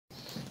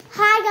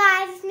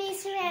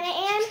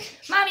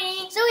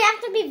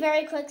have to be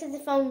very quick because the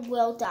phone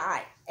will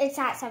die. It's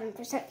at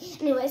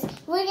 7%. Anyways,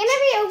 we're going to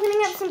be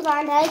opening up some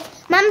blind bags.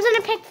 Mom's going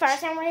to pick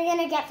first, and we're going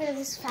to get through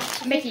this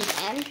fast. Mickey,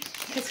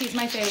 because he's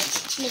my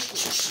favorite. Mickey.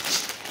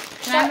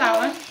 Can I have that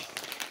one?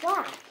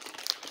 Why?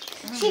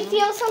 She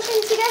feels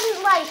something she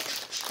doesn't like.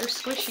 They're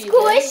squishy.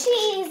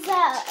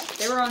 Squishies.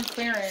 They were on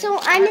clearance. So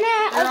I'm going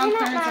to They're on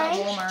open up clearance mine.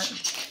 at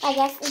Walmart. I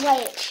guess.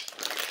 Wait.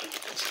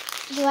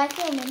 Do I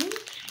feel Minnie?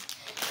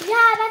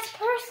 Yeah, that's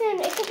person.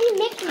 It could be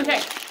Mickey.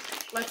 Okay,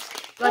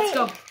 let's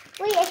go.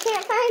 Wait, I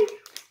can't find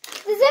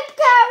the zip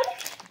code.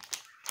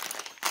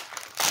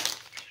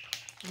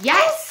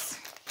 Yes!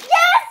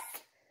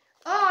 Yes!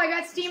 Oh, I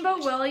got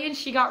Steamboat Willie and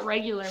she got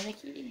regular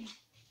Mickey.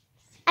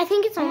 I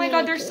think it's. Oh my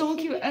God, they're so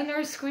cute and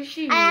they're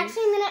squishy. I'm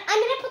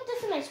gonna put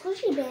this in my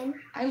squishy bin.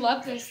 I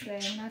love this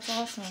thing. That's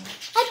awesome.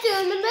 I threw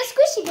them in my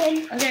squishy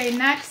bin. Okay,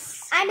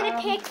 next. I'm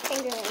gonna pick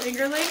fingerlings.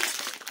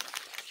 Fingerlings.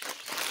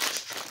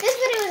 This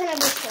video is gonna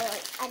be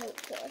short. I don't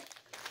care.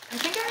 I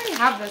think I already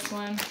have this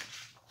one.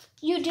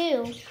 You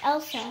do,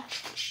 Elsa.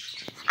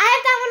 I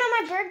have that one on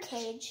my bird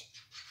cage.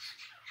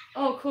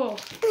 Oh, cool.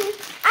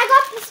 I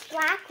got this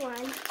black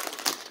one.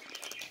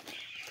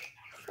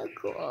 So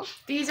cool.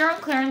 These are on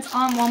clearance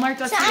on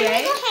Walmart.ca. So I'm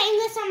gonna go hang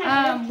this on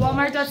my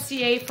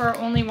Walmart.ca for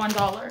only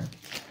 $1,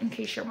 in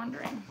case you're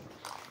wondering.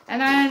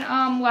 And then,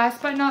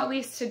 last but not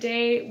least,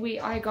 today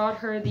I got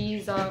her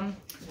these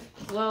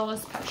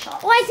Littlest Pet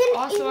Shop.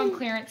 Also on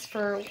clearance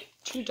for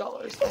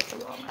 $2 at the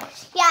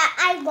Walmart. Yeah,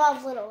 I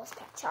love Littlest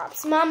Pet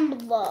Shops. Mom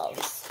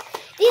loves.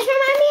 These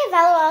remind me of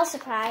LOL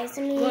Surprise.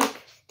 I mean, look.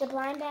 the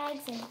blind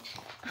bags and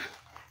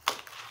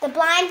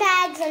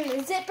the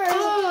zippers.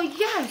 Oh,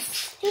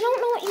 yes. You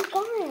don't know what you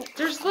got.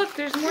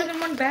 There's more than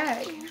one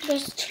bag.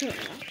 There's two.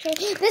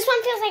 This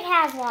one feels like it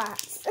has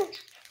lots.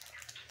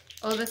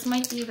 Oh, this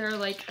might be their,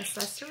 like,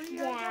 accessory?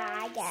 Yeah,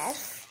 I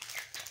guess.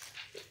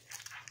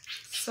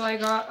 So I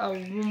got a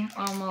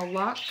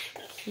lock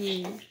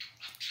key.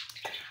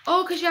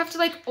 Oh, because you have to,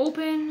 like,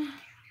 open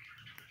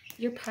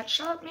your pet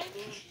shop,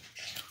 maybe?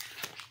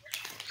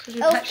 Because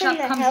your pet shop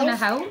comes in a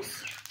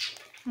house?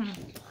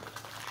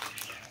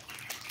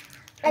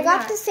 I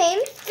got the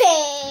same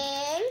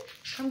thing.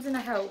 Comes in a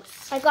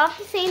house. I got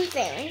the same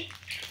thing.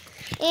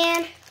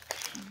 And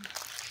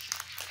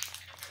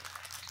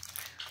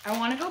I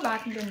want to go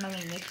back and get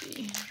another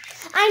Mickey.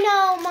 I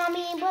know,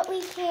 Mommy, but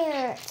we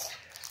can't.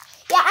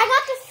 Yeah, I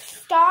got the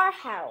star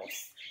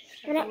house.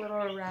 Like a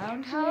little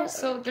round house?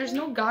 So there's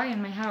no guy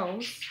in my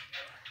house.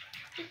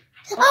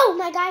 Oh,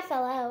 my guy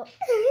fell out.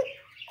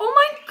 Oh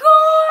my God!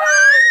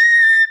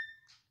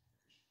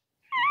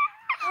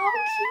 How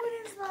cute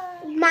is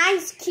that?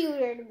 Mine's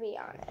cuter, to be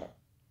honest.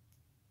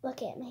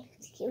 Look at me.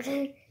 It's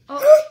cute.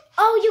 Oh.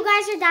 Oh, you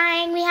guys are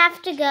dying. We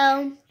have to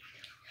go.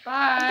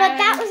 Bye. But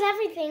that was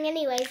everything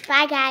anyways.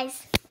 Bye,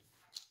 guys.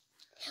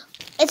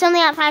 It's only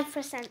at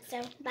 5%,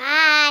 so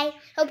bye.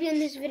 Hope you in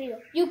this video.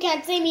 You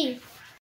can't see me.